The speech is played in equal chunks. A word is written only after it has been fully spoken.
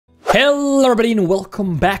Hello everybody and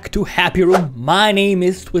welcome back to Happy Room. My name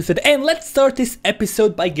is Twisted and let's start this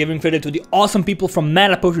episode by giving credit to the awesome people from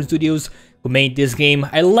Mana Potion Studios who made this game.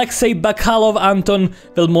 Alexei Bakalov, Anton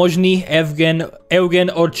Velmozhny, Eugen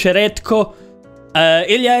Orcheretko,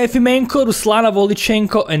 Ilya Efimenko, Ruslana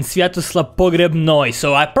Volichenko and Sviatoslav Pogrebnoy.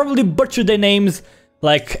 So I probably butchered their names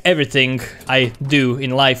like everything I do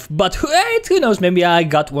in life, but who knows, maybe I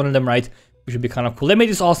got one of them right. Which would be kind of cool. They made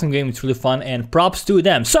this awesome game, it's really fun, and props to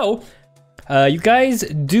them. So, you guys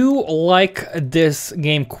do like this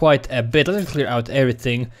game quite a bit. Let's clear out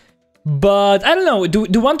everything. But, I don't know, do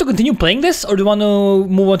you want to continue playing this, or do you want to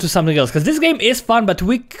move on to something else? Because this game is fun, but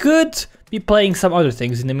we could be playing some other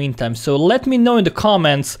things in the meantime. So, let me know in the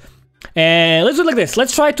comments. And let's do it like this.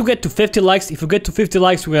 Let's try to get to 50 likes. If we get to 50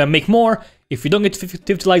 likes, we're gonna make more. If we don't get to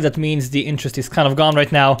 50 likes, that means the interest is kind of gone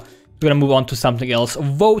right now. We're gonna move on to something else.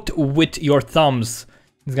 Vote with your thumbs.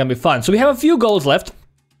 It's gonna be fun. So we have a few goals left.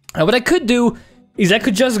 What I could do is I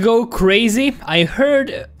could just go crazy. I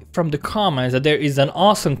heard from the comments that there is an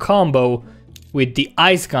awesome combo with the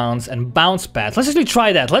ice guns and bounce pads. Let's actually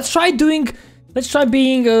try that. Let's try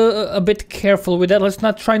being a bit careful with that. Let's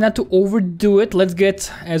try not to overdo it. Let's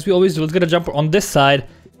get, as we always do, let's get a jumper on this side.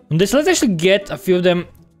 On this, let's actually get a few of them.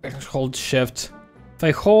 Let's hold shift. If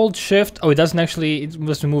I hold shift, oh, it doesn't actually, it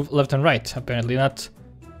must move left and right, apparently not.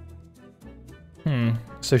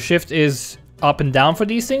 So shift is up and down for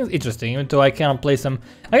these things? Interesting, even though I cannot place them.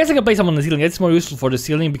 I guess I can place them on the ceiling. It's more useful for the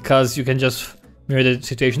ceiling because you can just mirror the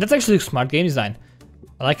situation. That's actually smart game design.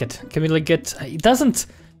 I like it. Can we like get, it doesn't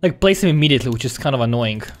like place them immediately, which is kind of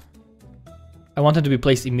annoying. I want it to be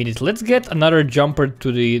placed immediately. Let's get another jumper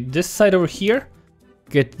to this side over here.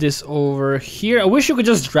 Get this over here. I wish you could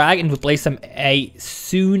just drag and replace them as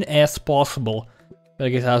soon as possible. But I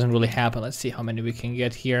guess that doesn't really happen. Let's see how many we can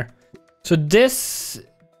get here. So this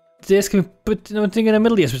can we put thing in the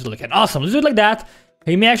middle? Yes, we still can. Awesome. Let's do it like that.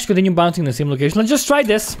 We may actually continue bouncing in the same location. Let's just try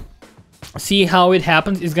this. See how it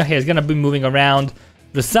happens. It's gonna be moving around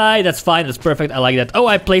the side. That's fine. That's perfect. I like that. Oh,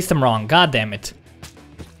 I placed them wrong. God damn it.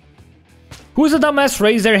 Who's a dumbass?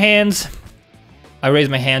 Raise their hands. I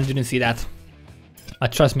raised my hand. Didn't see that.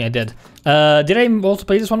 Trust me, I did. Did I also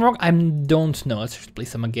play this one wrong? I don't know. Let's just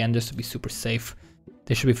place them again just to be super safe.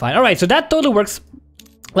 They should be fine. Alright, so that totally works.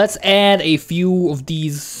 Let's add a few of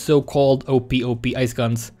these so-called OP ice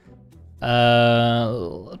guns.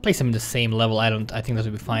 Place them in the same level. I think that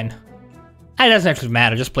would be fine. It doesn't actually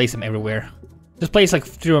matter. Just place them everywhere. Just place like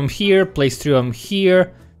 3 of them here. Place 3 of them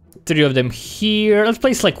here. 3 of them here. Let's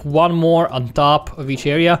place like 1 more on top of each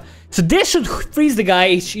area. So this should freeze the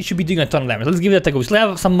guy. He should be doing a ton of damage. Let's give it a go. We still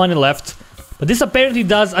have some money left. But this apparently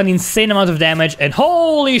does an insane amount of damage. And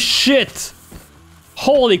holy shit!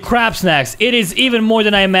 Holy crap, Snacks. It is even more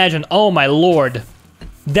than I imagined. Oh my lord.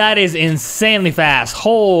 That is insanely fast.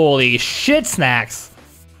 Holy shit, Snacks.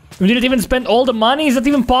 We didn't even spend all the money? Is that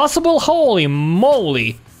even possible? Holy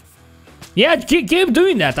moly. Yeah, keep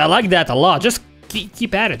doing that. I like that a lot. Just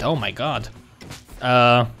keep at it. Oh my god.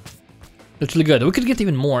 That's really good. We could get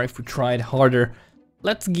even more if we tried harder.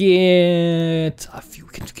 Let's get a few.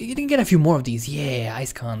 We can get a few more of these. Yeah,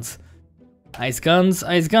 ice guns. Ice guns,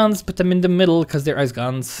 ice guns. Put them in the middle because they're ice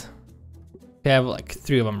guns. We have like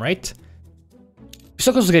 3 of them, right? We're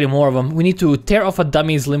so close to getting more of them. We need to tear off a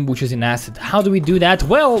dummy's limb which is in acid. How do we do that?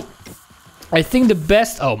 Well, I think the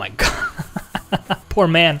best. Oh my god. Poor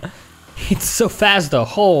man. It's so fast though.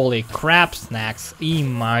 Holy crap, Snacks. Oh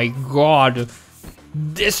my god.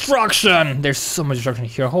 Destruction! There's so much destruction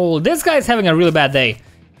here. Holy, this guy's having a really bad day.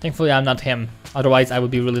 Thankfully, I'm not him. Otherwise, I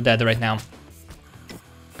would be really dead right now.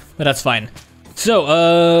 But that's fine.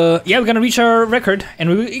 So, yeah, we're gonna reach our record, and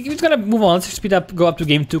we're gonna move on. Let's speed up, go up to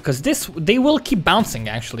game 2, because they will keep bouncing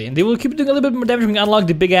actually, and they will keep doing a little bit more damage when we unlock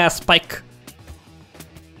the big ass spike.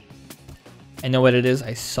 I know what it is.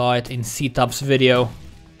 I saw it in C-Top's video.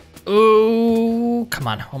 Oh, come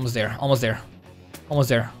on, almost there, almost there, almost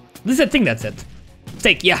there. This is a thing. That's it.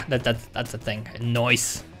 Steak, yeah, that's a thing.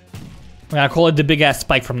 Noise. We're gonna call it the big ass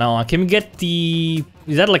spike from now on. Can we get the?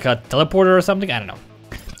 Is that like a teleporter or something? I don't know.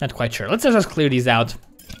 Not quite sure. Let's just clear these out.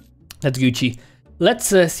 That's Gucci. Let's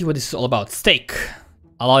see what this is all about. Steak.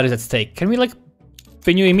 A lot is at stake. Can we like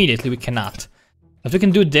pin you immediately? We cannot. If we can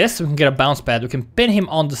do this, we can get a bounce pad. We can pin him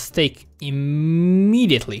on the stake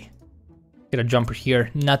immediately. Get a jumper here.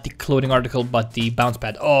 Not the clothing article, but the bounce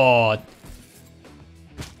pad. Oh.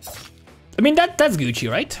 I mean, that's Gucci,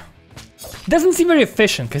 right? It doesn't seem very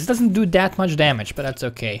efficient because it doesn't do that much damage, but that's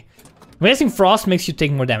okay. I'm guessing Frost makes you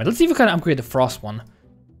take more damage. Let's see if we can upgrade the Frost one.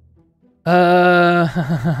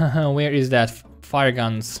 Where is that? Fire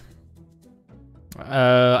guns.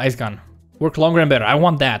 Ice gun. Work longer and better. I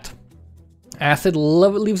want that. Acid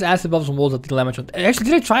leaves acid bubbles on walls that deal damage. Actually,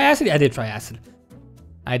 did I try acid? I did try acid.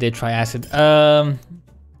 I did try acid.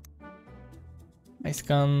 Ice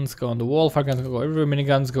guns go on the wall. Fire guns go everywhere.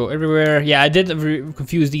 Miniguns go everywhere. Yeah, I did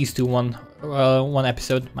confuse these two one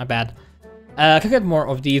episode. My bad. Can get more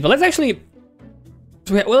of these, but let's actually.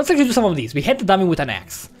 Let's actually do some of these. We hit the dummy with an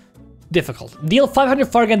axe. Difficult. Deal 500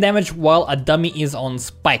 fire gun damage while a dummy is on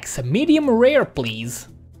spikes. Medium rare, please.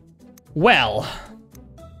 Well,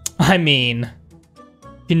 I mean,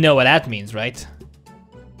 you know what that means, right?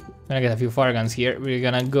 I'm gonna get a few fire guns here. We're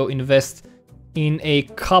gonna go invest in a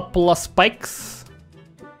couple of spikes.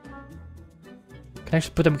 Can I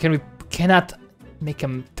actually put them? We cannot make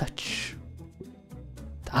them touch.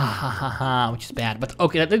 Which is bad. But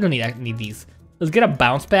okay, I don't need these. Let's get a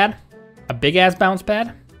bounce pad, a big ass bounce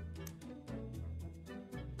pad.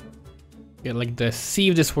 Yeah, like this. See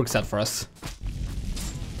if this works out for us.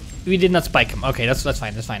 We did not spike him. Okay, that's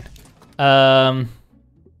fine. That's fine.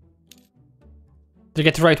 Did I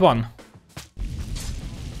get the right one?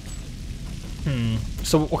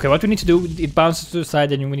 So okay, what we need to do? It bounces to the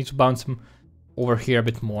side, and we need to bounce him over here a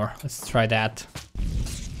bit more. Let's try that.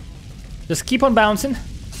 Just keep on bouncing.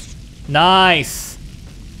 Nice.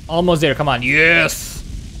 Almost there. Come on. Yes.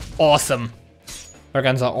 Awesome. Our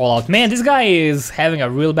guns are all out. Man, this guy is having a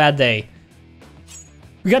real bad day.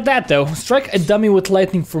 We got that though. Strike a dummy with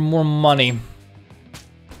lightning for more money.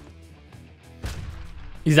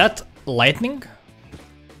 Is that lightning?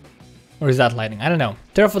 Or is that lightning? I don't know.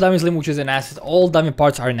 Terror for Dummies limb, which is in acid. All dummy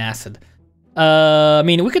parts are in acid. I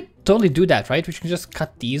mean, we could totally do that, right? We can just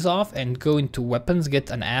cut these off and go into weapons,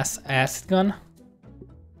 get an acid gun.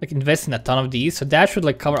 Like invest in a ton of these. So that should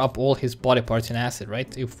like cover up all his body parts in acid,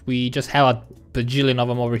 right? If we just have a bajillion of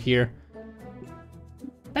them over here.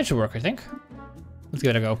 That should work, I think. Let's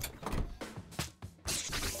give it a go.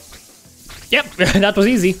 Yep, that was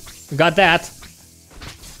easy. We got that.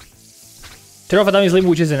 Terror of Dummies limb,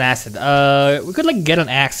 which is an acid. We could like get an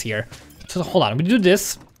axe here. So hold on, we do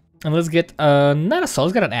this, and let's get not a saw.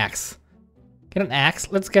 Let's get an axe. Get an axe.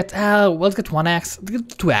 Let's get one axe. Let's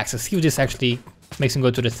get 2 axes. See if this actually makes him go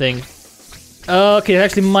to the thing. Okay, it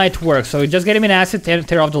actually might work. So just get him in acid,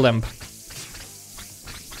 tear off the limb.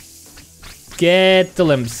 Get the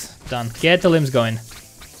limbs done. Get the limbs going.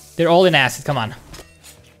 They're all in acid. Come on.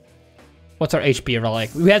 What's our HP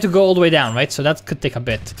like? We have to go all the way down, right? So that could take a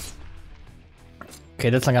bit. Okay,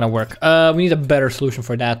 that's not gonna work. We need a better solution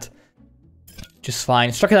for that. Just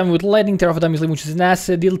fine. Struck a dummy with lightning, Terror of Dummies limb, which is an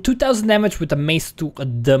acid. Deal 2000 damage with a mace to a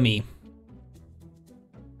dummy.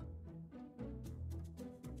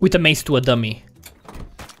 With a mace to a dummy.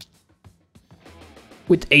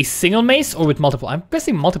 With a single mace or with multiple? I'm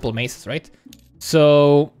guessing multiple maces, right?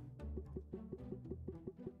 So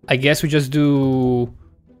I guess we just do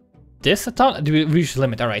this a ton. Do we reach the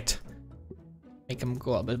limit? All right. Make them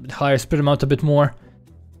go a bit higher, spread them out a bit more.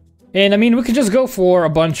 And I mean, we could just go for a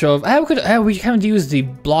bunch of. We haven't used the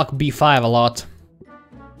block B5 a lot.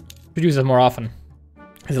 We could use it more often.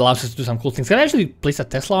 It allows us to do some cool things. Can I actually place a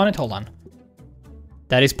Tesla on it? Hold on.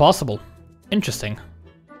 That is possible. Interesting.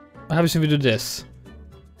 What happens if we do this?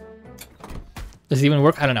 Does it even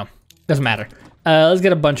work? I don't know. Doesn't matter. Let's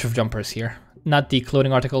get a bunch of jumpers here. Not the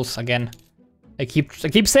clothing articles again. I keep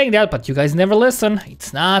saying that, but you guys never listen.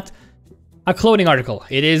 It's not a clothing article.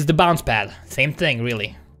 It is the bounce pad. Same thing,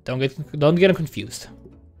 really. Don't get them confused.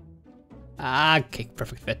 Okay,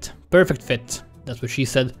 perfect fit. Perfect fit. That's what she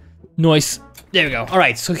said. Nice. There we go. All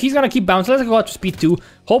right, so he's gonna keep bouncing. Let's go up to speed 2.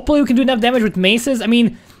 Hopefully we can do enough damage with maces. I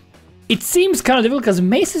mean, it seems kind of difficult because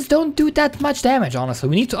maces don't do that much damage, honestly.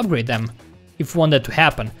 We need to upgrade them if we want that to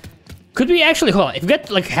happen. Could we actually, hold on, if we get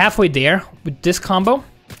like halfway there with this combo,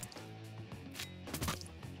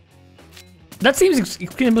 that seems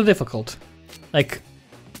extremely difficult. Like,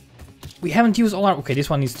 we haven't used all our, okay, this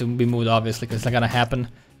one needs to be moved obviously because it's not gonna happen.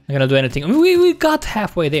 Not gonna do anything. I mean, we got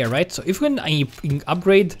halfway there, right? So if we can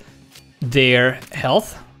upgrade their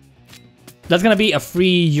health, that's gonna be a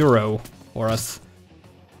free euro for us.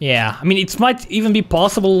 Yeah, I mean, it might even be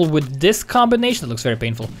possible with this combination. It looks very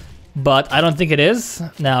painful, but I don't think it is. No,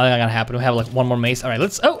 that's not gonna happen. We have like one more mace. All right,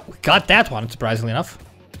 let's, oh, we got that one, surprisingly enough.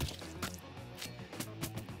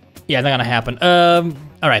 Yeah, not gonna happen.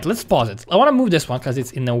 All right, let's pause it. I want to move this one because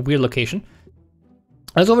it's in a weird location.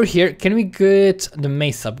 Let's over here. Can we get the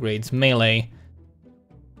mace upgrades? Melee.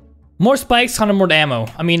 More spikes, 100 more ammo.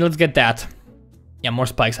 I mean, let's get that. Yeah, more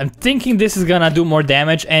spikes. I'm thinking this is gonna do more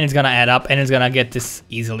damage and it's gonna add up and it's gonna get this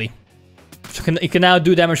easily. So it can now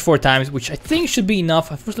do damage 4 times, which I think should be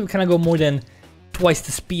enough. Unfortunately, we cannot go more than twice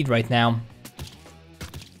the speed right now.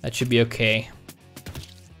 That should be okay.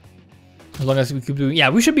 As long as we keep doing, yeah,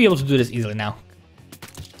 we should be able to do this easily now.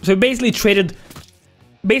 So we basically traded...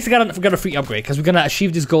 Basically got a free upgrade, because we're gonna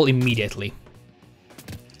achieve this goal immediately.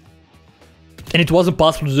 And it wasn't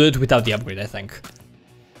possible to do it without the upgrade, I think.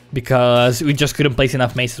 Because we just couldn't place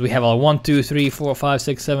enough maces. We have a 1, 2, 3, 4, 5,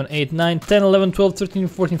 6, 7, 8, 9, 10, 11, 12, 13,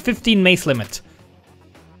 14, 15 mace limit.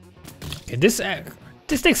 Okay,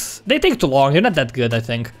 they take too long. They're not that good, I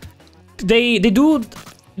think. They do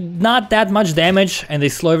not that much damage and they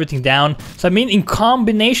slow everything down. So I mean, in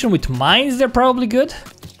combination with mines, they're probably good.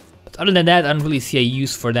 But other than that, I don't really see a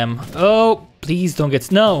use for them. Oh, please don't get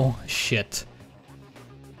snow. Shit.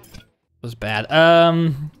 That was bad.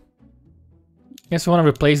 Guess we want to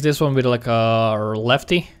replace this one with like a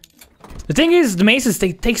lefty. The thing is, the maces,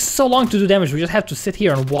 they take so long to do damage. We just have to sit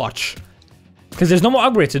here and watch. Because there's no more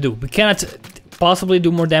upgrade to do. We cannot possibly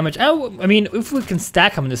do more damage. Oh, I mean, if we can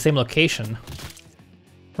stack them in the same location,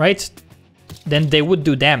 right? Then they would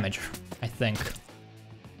do damage, I think.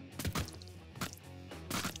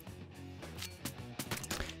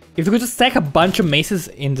 If we could just stack a bunch of maces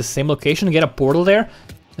in the same location and get a portal there,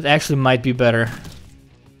 it actually might be better.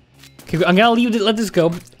 Okay, I'm gonna leave it, let this go,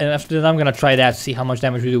 and after that I'm gonna try that, see how much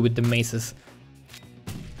damage we do with the maces.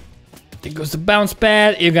 It goes the bounce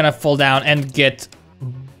pad, you're gonna fall down and get...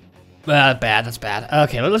 bad, that's bad.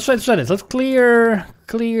 Okay, let's try this. Let's clear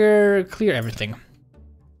everything.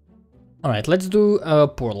 Alright, let's do a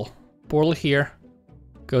portal. Portal here.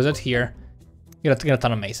 Goes out here. Get a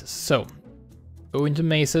ton of maces. So, go into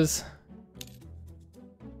maces.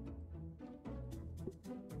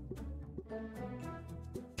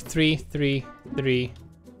 Three.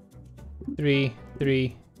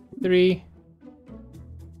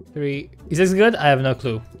 Is this good? I have no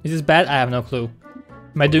clue. Is this bad? I have no clue.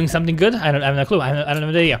 Am I doing something good? I have no clue. I don't have an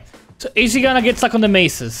idea. So is he gonna get stuck on the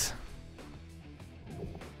maces?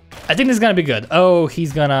 I think this is gonna be good. Oh,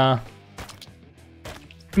 he's gonna...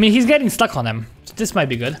 I mean, he's getting stuck on them. So this might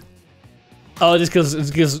be good. Oh, this kills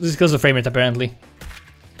the frame rate apparently.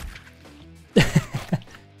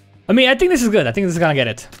 I mean, I think this is good. I think this is gonna get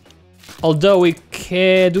it. Although we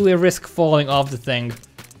do risk falling off the thing.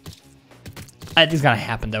 I think it's gonna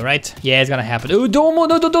happen though, right? Yeah, it's gonna happen. Oh, don't fall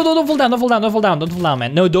down, don't fall down,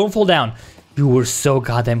 man. No, don't fall down. You were so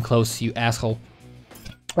goddamn close, you asshole.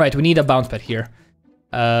 Alright, we need a bounce pad here.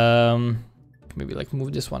 Maybe like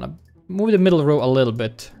move this one up. Move the middle row a little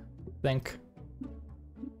bit, I think.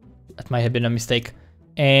 That might have been a mistake.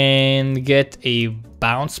 And get a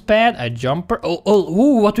bounce pad, a jumper.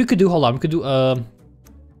 Oh, what we could do, hold on, we could do,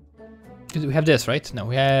 we have this, right? No,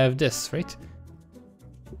 we have this, right?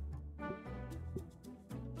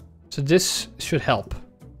 So this should help.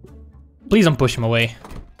 Please don't push him away.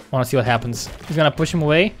 I wanna see what happens. He's gonna push him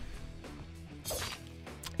away.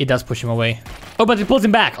 It does push him away. Oh, but it pulls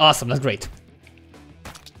him back. Awesome, that's great.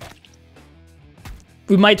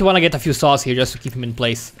 We might wanna get a few saws here just to keep him in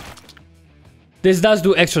place. This does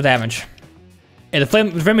do extra damage. And the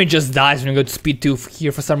flame rate just dies when you go to speed 2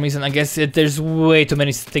 here for some reason. I guess there's way too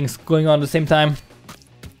many things going on at the same time.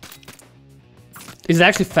 Is it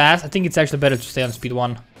actually fast? I think it's actually better to stay on speed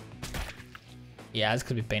 1. Yeah, this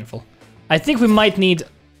could be painful. I think we might need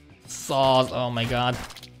saws. Oh my god.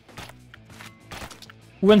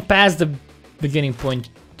 We went past the beginning point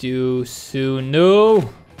too soon. No!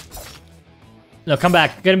 No, come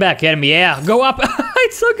back. Get him back. Get him. Yeah, go up.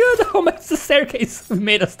 It's so good. Oh my, it's a staircase. We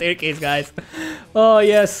made a staircase, guys. Oh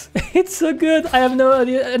yes, it's so good. I have no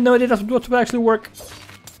idea. No idea what will actually work.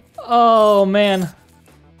 Oh man.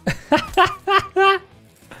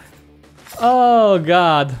 Oh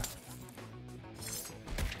god.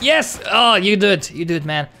 Yes. Oh, you do it. You do it,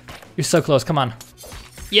 man. You're so close. Come on.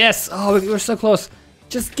 Yes. Oh, we're so close.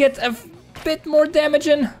 Just get a bit more damage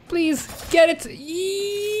in, please. Get it.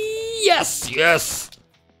 Yes. Yes.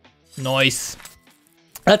 Nice.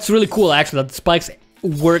 That's really cool, actually, that the spikes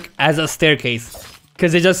work as a staircase.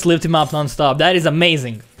 Because they just lift him up non-stop. That is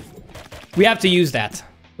amazing. We have to use that.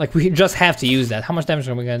 Like, we just have to use that. How much damage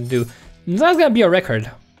are we gonna do? That's gonna be a record.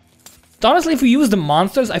 Honestly, if we use the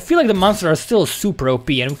monsters, I feel like the monsters are still super OP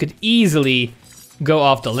and we could easily go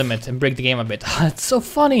off the limit and break the game a bit. It's so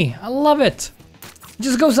funny. I love it. It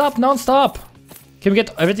just goes up non-stop. Can we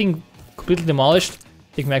get everything completely demolished?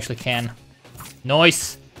 I think we actually can.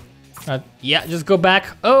 Nice. Yeah, just go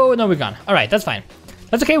back. Oh, no, we're gone. Alright, that's fine.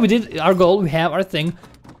 That's okay, we did our goal. We have our thing.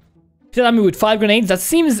 Hit me with 5 grenades. That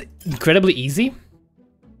seems incredibly easy.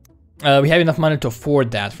 We have enough money to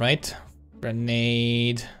afford that, right?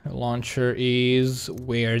 Grenade launcher is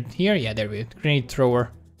where? Here? Yeah, there we go. Grenade thrower.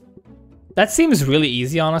 That seems really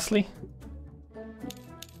easy, honestly.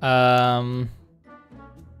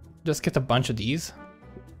 Just get a bunch of these.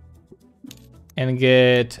 And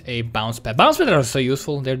get a bounce pad. Bounce pads are so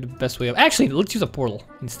useful. They're the best way of... Actually, let's use a portal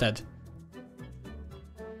instead.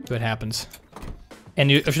 See what happens. And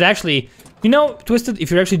you should actually... You know, Twisted, if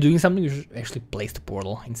you're actually doing something, you should actually place the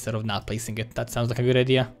portal instead of not placing it. That sounds like a good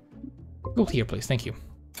idea. Go here, please. Thank you.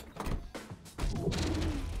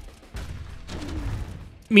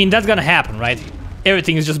 I mean, that's gonna happen, right?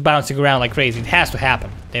 Everything is just bouncing around like crazy. It has to happen.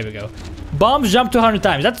 There we go. Bombs jump 200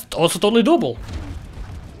 times. That's also totally doable.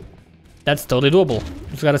 That's totally doable.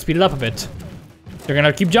 Just gotta speed it up a bit. You're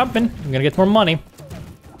gonna keep jumping. You're gonna get more money.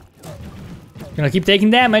 You're gonna keep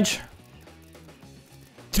taking damage.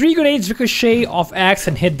 3 grenades ricochet off axe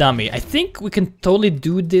and hit dummy. I think we can totally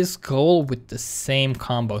do this goal with the same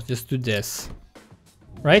combo. Just do this.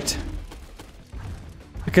 Right?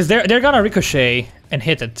 Because they're gonna ricochet and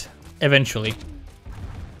hit it eventually.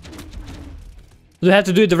 Do they have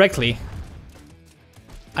to do it directly?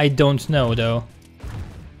 I don't know though.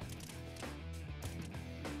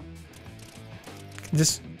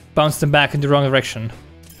 Just bounce them back in the wrong direction.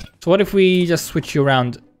 So what if we just switch you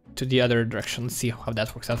around to the other direction? Let's see how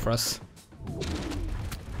that works out for us.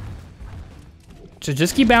 So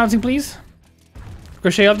just keep bouncing, please.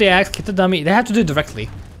 Crochet off the axe, hit the dummy. They have to do it directly.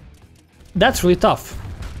 That's really tough.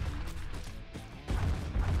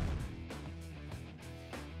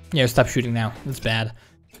 Yeah, stop shooting now. That's bad.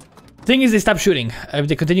 Thing is, they stop shooting. If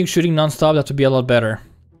they continue shooting non-stop, that would be a lot better.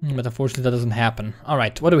 But unfortunately, that doesn't happen.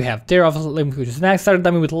 Alright, what do we have? Tear off an axe, started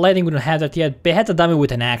dummy with lightning, we don't have that yet. Behead the dummy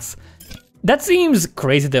with an axe. That seems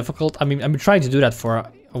crazy difficult. I mean, I've been trying to do that for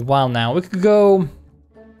a while now. We could go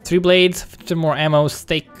 3 blades, 50% more ammo,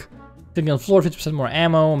 stake, sitting on the floor, 50% more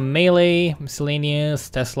ammo, melee, miscellaneous,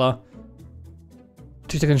 Tesla.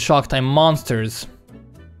 3-second shock time, monsters.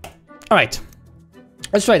 Alright.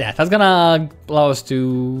 Let's try that. That's gonna allow us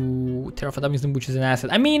to tear off a dummy, which is an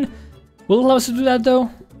asset. I mean, will it allow us to do that though?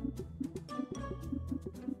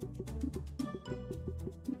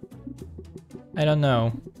 I don't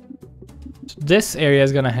know. So this area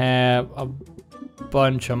is gonna have a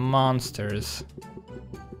bunch of monsters.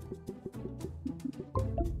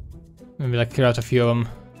 Maybe like clear out a few of them.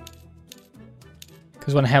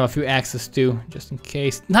 Because I want to have a few axes too, just in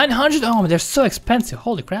case. 900! Oh, they're so expensive.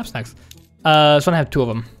 Holy crap snacks. So I want to have 2 of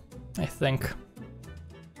them, I think.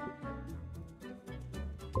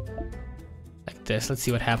 Like this. Let's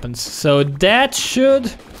see what happens. So that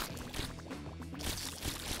should...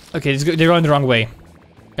 Okay, they're going the wrong way.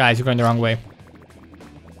 Guys, you're going the wrong way.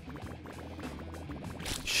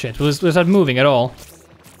 Shit, was not moving at all.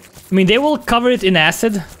 I mean, they will cover it in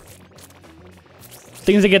acid.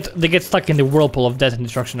 Things they get stuck in the whirlpool of death and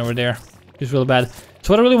destruction over there. It's real bad.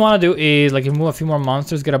 So what I really want to do is like remove a few more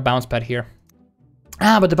monsters, get a bounce pad here.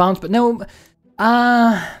 Ah, but the bounce pad, no.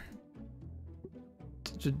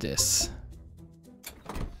 Do this.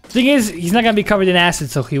 Thing is, he's not gonna be covered in acid,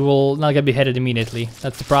 so he will not get beheaded immediately.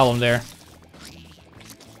 That's the problem there.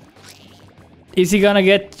 Is he gonna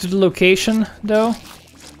get to the location though?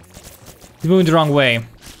 He's moving the wrong way.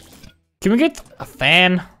 Can we get a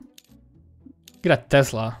fan? Get a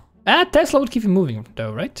Tesla. Ah, Tesla would keep him moving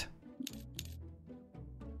though, right?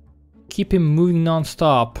 Keep him moving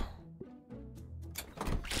non-stop.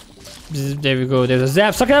 There we go, there's a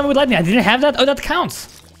zap. Suck it out with lightning. I didn't have that? Oh, that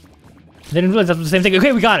counts. I didn't realize that was the same thing.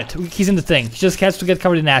 Okay, we got it. He's in the thing. He just has to get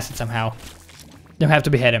covered in acid somehow. Then we have to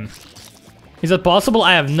behead him. Is that possible?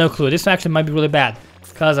 I have no clue. This actually might be really bad.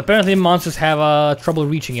 Because apparently monsters have trouble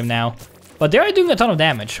reaching him now. But they are doing a ton of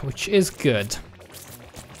damage, which is good.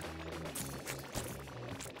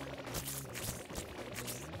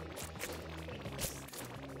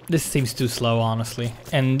 This seems too slow, honestly,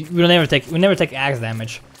 and we never take axe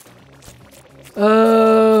damage.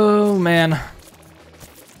 Oh man!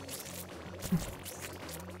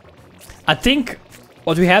 I think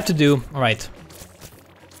what we have to do. All right.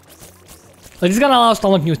 Like, it's gonna allow us to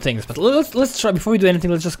unlock new things, but let's try before we do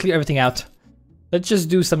anything. Let's just clear everything out. Let's just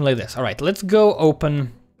do something like this. All right, let's go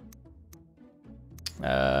open.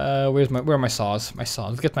 Where are my saws? My saws.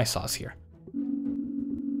 Let's get my saws here.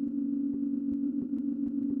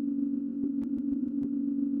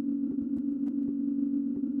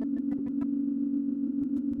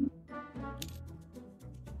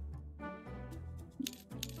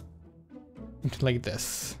 Like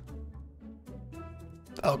this.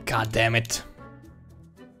 Oh, god damn it.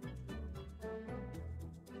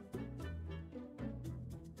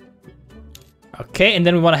 Okay, and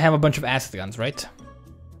then we want to have a bunch of acid guns, right?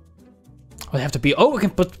 Oh, they have to be. Oh, we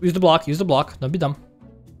can use the block. Use the block. Don't be dumb.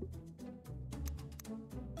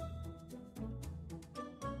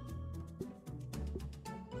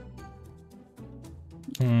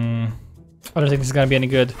 I don't think this is gonna be any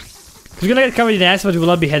good. We're gonna get covered in acid, but we will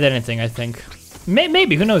not behead anything, I think.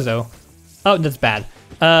 Maybe, who knows though. Oh, that's bad.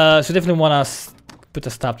 So definitely want to put a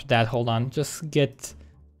stop to that. Hold on, just get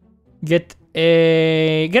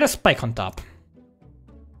a spike on top.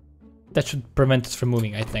 That should prevent us from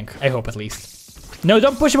moving, I think. I hope at least. No,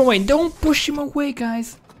 don't push him away. Don't push him away,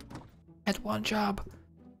 guys. We had one job.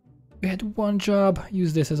 We had one job.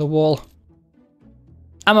 Use this as a wall.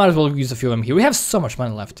 I might as well use a few of them here. We have so much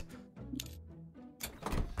money left.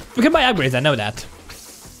 We can buy upgrades, I know that.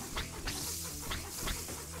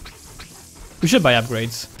 We should buy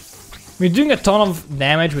upgrades. We're doing a ton of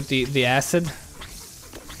damage with the acid.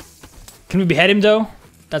 Can we behead him though?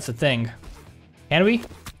 That's the thing. Can we?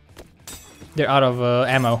 They're out of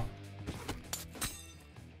ammo.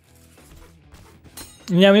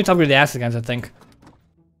 Yeah, we need to upgrade the acid guns, I think.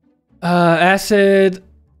 Acid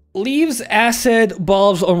leaves acid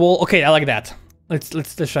bulbs on wall. Okay, I like that. Let's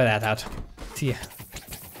try that out. See.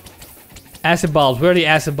 Acid bulbs. Where are the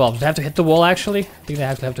acid bulbs? They have to hit the wall actually? I think they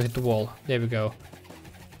have to hit the wall. There we go.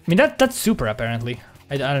 I mean that's super apparently.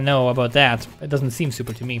 I don't know about that. It doesn't seem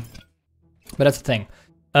super to me. But that's the thing.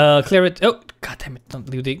 Clear it. Oh, god damn it! Don't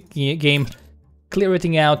leave the game. Clear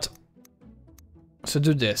everything out. So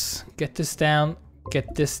do this. Get this down.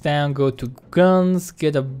 Get this down. Go to guns.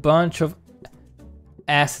 Get a bunch of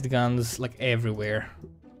acid guns like everywhere.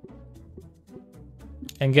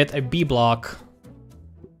 And get a B block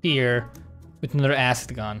here with another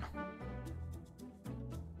acid gun.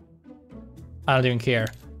 I don't even care.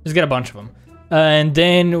 Just get a bunch of them. And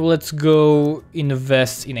then let's go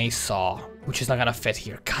invest in a saw, which is not gonna fit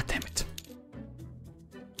here. God damn it.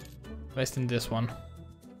 Invest in this one.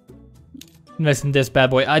 Invest in this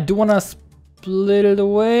bad boy. I do wanna split it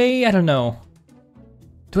away. I don't know.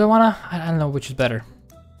 Do I wanna? I don't know which is better.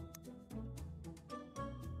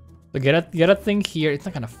 So get a thing here. It's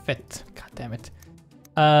not gonna fit. God damn it.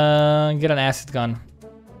 Get an acid gun.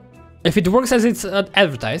 If it works as it's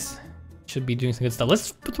advertised, it should be doing some good stuff.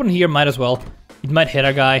 Let's put one here. Might as well. It might hit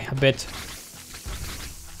our guy a bit.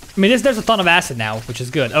 I mean, there's a ton of acid now, which is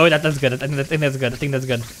good. Oh, that's good. I think that's good. I think that's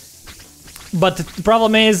good. But the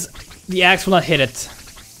problem is, the axe will not hit it.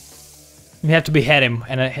 We have to behead him,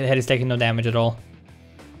 and head is taking no damage at all.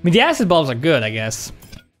 I mean, the acid bulbs are good, I guess.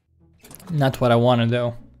 Not what I wanted,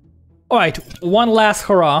 though. Alright, one last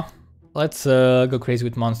hurrah. Let's go crazy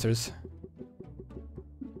with monsters.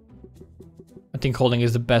 I think holding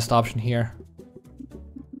is the best option here.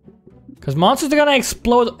 Because monsters are gonna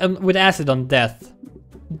explode with acid on death.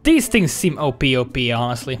 These things seem OP,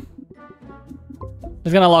 honestly.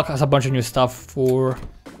 It's gonna lock us a bunch of new stuff for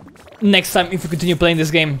next time if we continue playing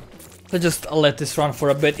this game. Let's just let this run for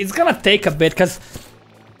a bit. It's gonna take a bit, because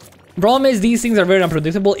the problem is these things are very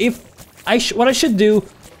unpredictable. What I should do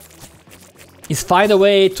is find a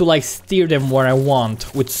way to like steer them where I want,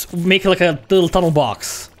 which make like a little tunnel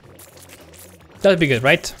box. That'd be good,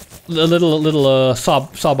 right? A little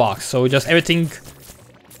saw box, so just everything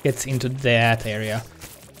gets into that area.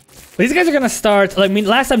 But these guys are gonna start. Like, I mean,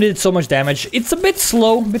 last time they did so much damage. It's a bit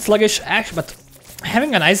slow, a bit sluggish, actually, but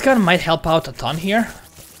having an ice gun might help out a ton here.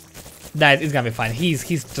 That is gonna be fine. He's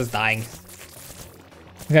just dying.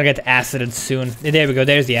 He's gonna get acided soon. There we go.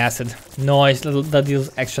 There's the acid. Nice. That deals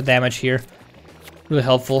extra damage here. Really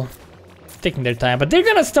helpful. Taking their time, but they're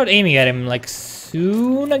gonna start aiming at him like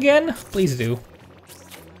soon again. Please do.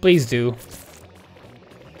 Please do.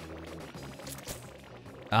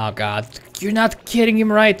 Oh god, you're not getting him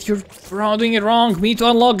right. You're doing it wrong. We need to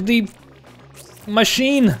unlock the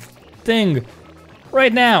machine thing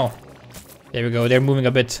right now. There we go. They're moving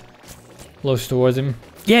a bit close towards him.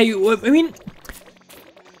 Yeah, I mean,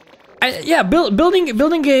 yeah, building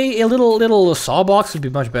a little saw box would be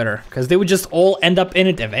much better, because they would just all end up in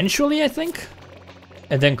it eventually, I think,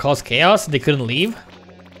 and then cause chaos. They couldn't leave.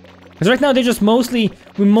 Because right now they're just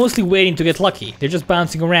we're mostly waiting to get lucky. They're just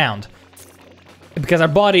bouncing around. Because our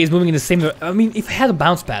body is moving in the same direction. I mean, if I had a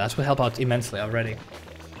bounce pad, that would help out immensely already.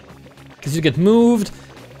 Because you get moved,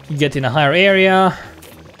 you get in a higher area.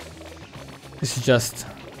 This is just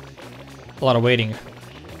a lot of waiting.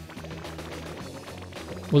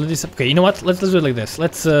 Will this? Okay, you know what? Let's do it like this.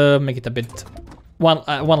 Let's make it a bit. One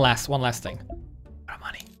last thing.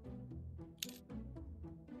 Money.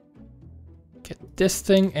 Get this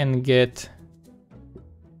thing and get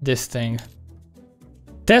this thing.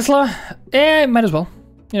 Tesla? Eh, might as well.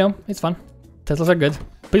 You know, it's fun. Teslas are good.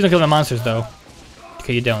 Please don't kill the monsters, though.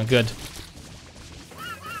 Okay, you don't. Good.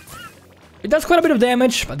 It does quite a bit of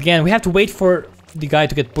damage, but again, we have to wait for the guy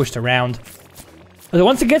to get pushed around. But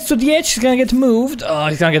once it gets to the edge, he's gonna get moved. Oh,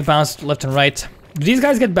 he's gonna get bounced left and right. Do these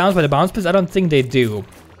guys get bounced by the bounce pads? I don't think they do.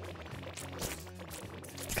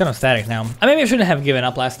 It's kind of static now. Maybe I shouldn't have given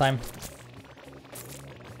up last time.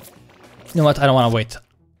 You know what? I don't want to wait.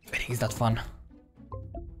 Waiting is not fun.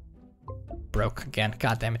 Broke again.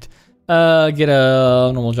 God damn it. Get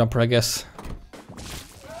a normal jumper, I guess.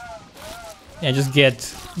 Yeah, just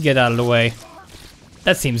get out of the way.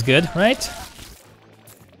 That seems good, right?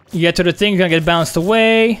 You get to the thing, you're gonna get bounced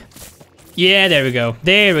away. Yeah, there we go.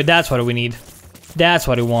 That's what we need. That's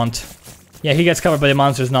what we want. Yeah, he gets covered by the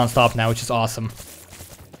monsters non-stop now, which is awesome.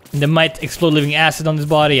 And they might explode living acid on his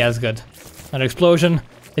body. Yeah, that's good. Another explosion.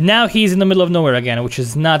 And now he's in the middle of nowhere again, which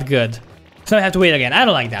is not good. So I have to wait again. I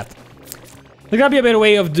don't like that. There's gotta be a better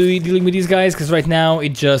way of dealing with these guys, because right now it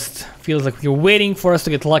just feels like you're waiting for us to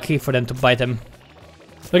get lucky for them to bite them.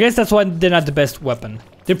 So I guess that's why they're not the best weapon.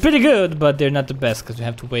 They're pretty good, but they're not the best because you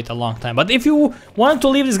have to wait a long time. But if you want to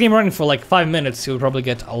leave this game running for like 5 minutes, you'll probably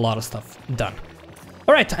get a lot of stuff done.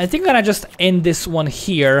 Alright, I think I'm gonna just end this one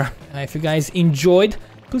here. If you guys enjoyed,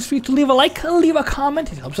 feel free to leave a like, leave a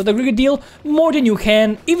comment. It helps out a great deal, more than you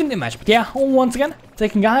can even imagine. But yeah, once again,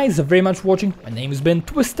 thank you guys very much for watching. My name has been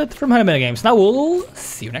Twisted from Games. Now we'll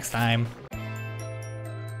see you next time.